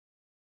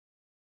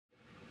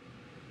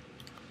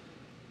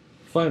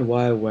Find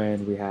y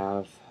when we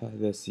have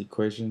this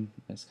equation.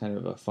 It's kind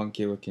of a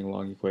funky looking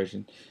long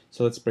equation.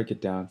 So let's break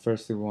it down.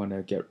 Firstly, we want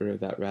to get rid of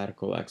that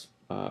radical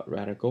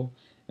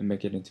and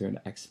make it into an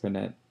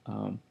exponent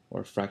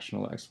or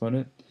fractional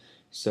exponent.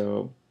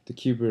 So the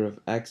cube root of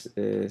x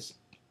is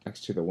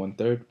x to the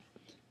 1/3.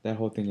 That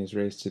whole thing is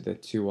raised to the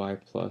 2y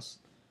plus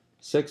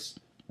 6,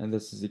 and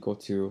this is equal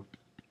to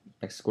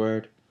x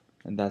squared,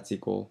 and that's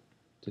equal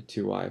to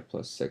 2y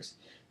plus 6.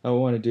 Now what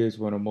we want to do is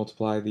we want to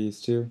multiply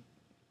these two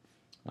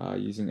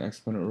using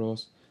exponent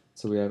rules.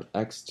 So we have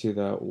x to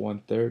the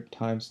 1/3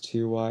 times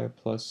 2y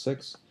plus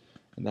 6,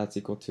 and that's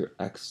equal to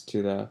x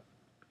to the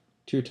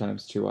 2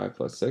 times 2y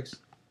plus 6.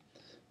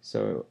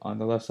 So on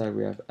the left side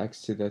we have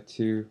x to the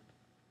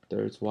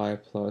 2/3 y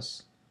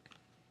plus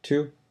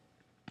 2,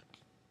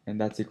 and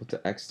that's equal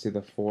to x to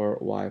the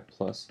 4y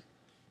plus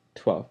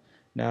 12.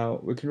 Now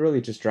we can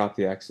really just drop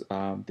the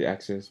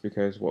x's,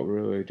 because what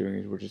we're really doing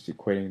is we're just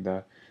equating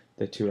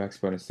the two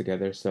exponents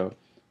together. So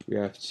we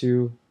have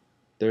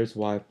 2/3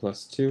 y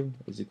plus 2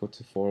 is equal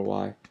to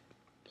 4y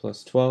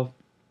plus 12.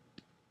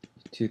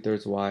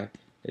 2/3 y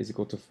is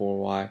equal to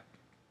 4y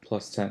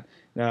plus 10.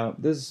 Now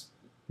this,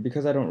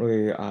 because I don't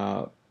really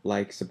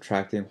like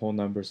subtracting whole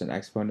numbers and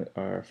exponent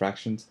or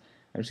fractions,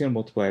 I'm just going to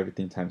multiply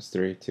everything times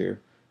 3 to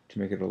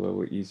make it a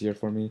little easier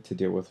for me to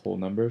deal with whole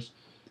numbers.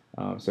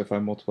 So if I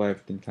multiply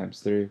everything times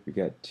 3, we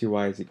get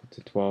 2y is equal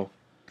to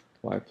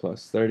 12y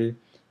plus 30.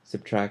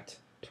 Subtract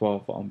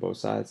 12 on both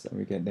sides, and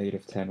we get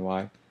negative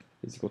 10y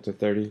is equal to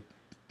 30.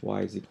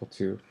 Y is equal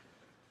to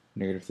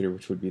negative 3,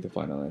 which would be the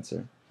final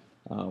answer.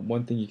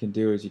 One thing you can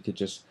do is you could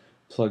just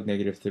plug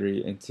negative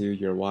 3 into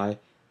your y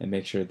and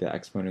make sure the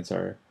exponents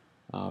are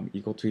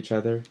equal to each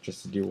other,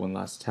 just to do one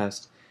last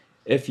test,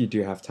 if you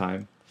do have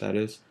time, that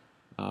is.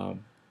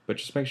 But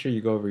just make sure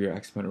you go over your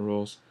exponent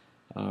rules.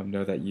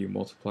 Know that you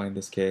multiply in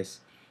this case.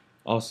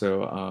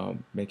 Also,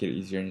 make it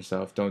easier on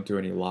yourself. Don't do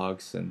any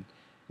logs and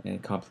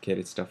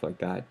complicated stuff like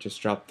that.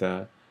 Just drop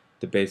the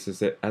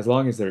bases, as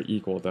long as they're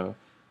equal though.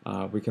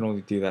 We can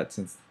only do that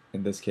since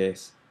in this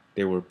case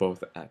they were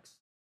both x.